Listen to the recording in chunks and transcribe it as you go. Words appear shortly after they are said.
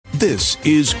This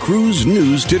is Cruise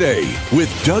News Today with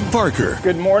Doug Parker.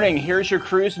 Good morning. Here's your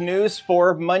cruise news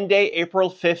for Monday, April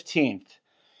 15th.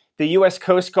 The U.S.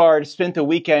 Coast Guard spent the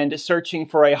weekend searching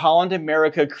for a Holland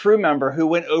America crew member who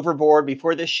went overboard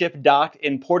before the ship docked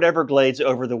in Port Everglades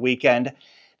over the weekend.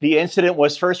 The incident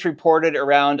was first reported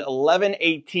around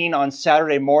 11:18 on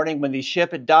Saturday morning when the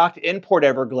ship docked in Port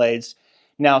Everglades.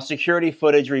 Now, security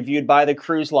footage reviewed by the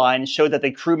cruise line showed that the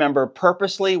crew member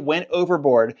purposely went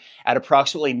overboard at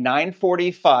approximately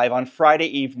 9:45 on Friday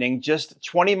evening, just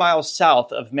 20 miles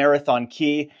south of Marathon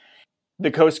Key.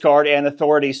 The Coast Guard and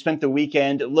authorities spent the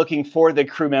weekend looking for the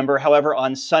crew member. However,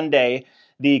 on Sunday,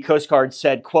 the Coast Guard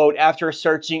said, quote, after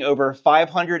searching over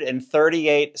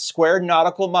 538 square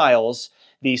nautical miles,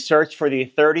 the search for the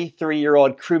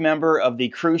 33-year-old crew member of the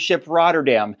cruise ship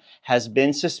Rotterdam has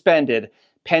been suspended,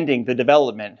 pending the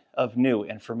development of new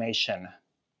information.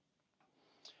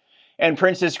 And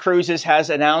Princess Cruises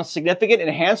has announced significant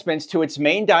enhancements to its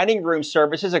main dining room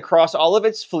services across all of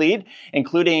its fleet,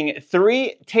 including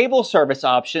 3 table service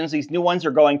options. These new ones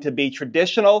are going to be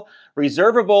traditional,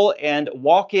 reservable, and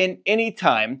walk-in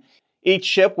anytime. Each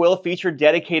ship will feature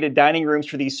dedicated dining rooms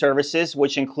for these services,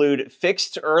 which include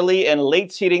fixed early and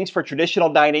late seatings for traditional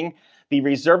dining, the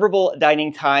reservable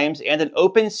dining times, and an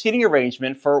open seating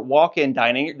arrangement for walk-in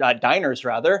diners.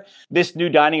 This new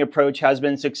dining approach has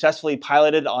been successfully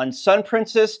piloted on Sun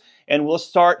Princess and will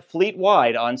start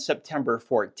fleet-wide on September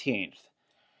 14th.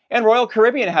 And Royal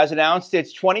Caribbean has announced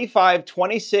its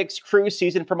 25-26 cruise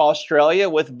season from Australia,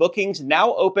 with bookings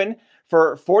now open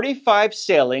for 45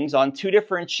 sailings on 2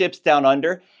 different ships down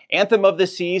under, Anthem of the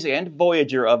Seas and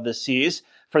Voyager of the Seas.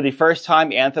 For the first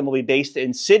time, Anthem will be based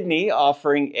in Sydney,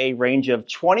 offering a range of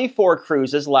 24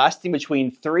 cruises lasting between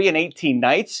 3 and 18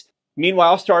 nights.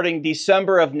 Meanwhile, starting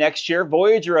December of next year,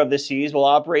 Voyager of the Seas will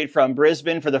operate from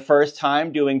Brisbane for the first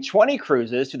time, doing 20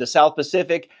 cruises to the South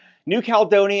Pacific, New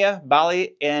Caledonia,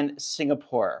 Bali, and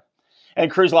Singapore. And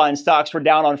cruise line stocks were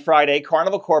down on Friday.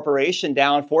 Carnival Corporation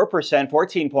down 4%,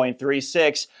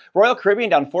 14.36. Royal Caribbean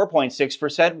down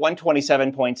 4.6%,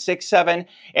 127.67.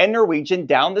 And Norwegian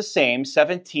down the same,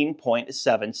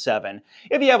 17.77.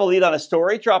 If you have a lead on a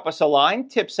story, drop us a line,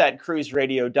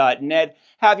 tips@cruiseradio.net.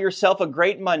 Have yourself a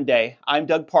great Monday. I'm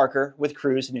Doug Parker with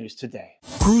Cruise News Today.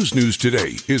 Cruise News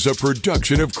Today is a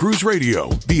production of Cruise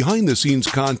Radio. Behind-the-scenes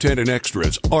content and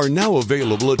extras are now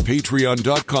available at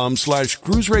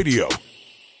patreon.com/cruiseradio.